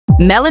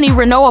Melanie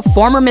Renaud, a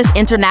former Miss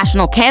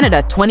International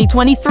Canada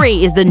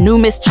 2023, is the new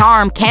Miss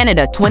Charm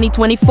Canada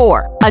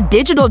 2024. A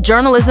digital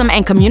journalism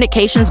and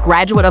communications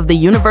graduate of the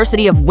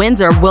University of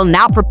Windsor will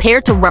now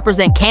prepare to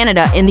represent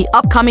Canada in the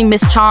upcoming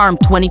Miss Charm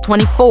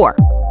 2024.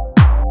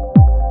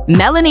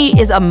 Melanie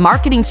is a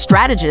marketing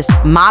strategist,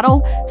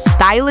 model,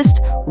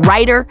 stylist,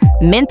 writer,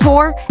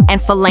 mentor,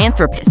 and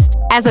philanthropist.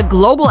 As a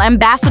global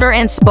ambassador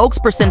and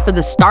spokesperson for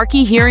the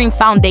Starkey Hearing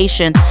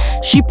Foundation,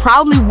 she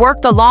proudly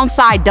worked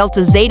alongside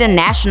Delta Zeta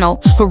National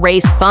to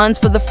raise funds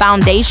for the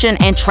foundation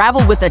and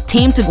traveled with a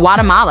team to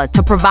Guatemala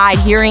to provide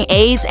hearing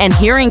aids and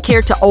hearing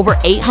care to over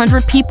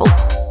 800 people.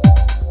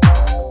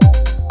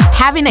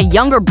 Having a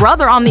younger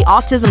brother on the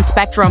autism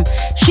spectrum,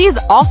 she is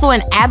also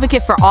an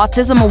advocate for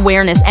autism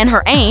awareness, and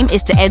her aim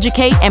is to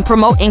educate and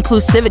promote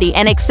inclusivity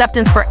and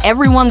acceptance for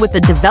everyone with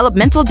a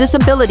developmental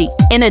disability.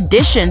 In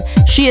addition,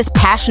 she is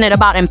passionate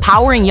about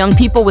empowering young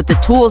people with the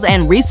tools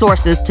and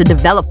resources to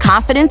develop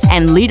confidence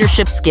and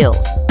leadership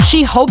skills.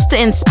 She hopes to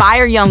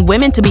inspire young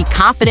women to be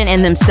confident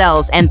in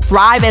themselves and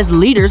thrive as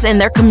leaders in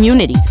their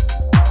communities.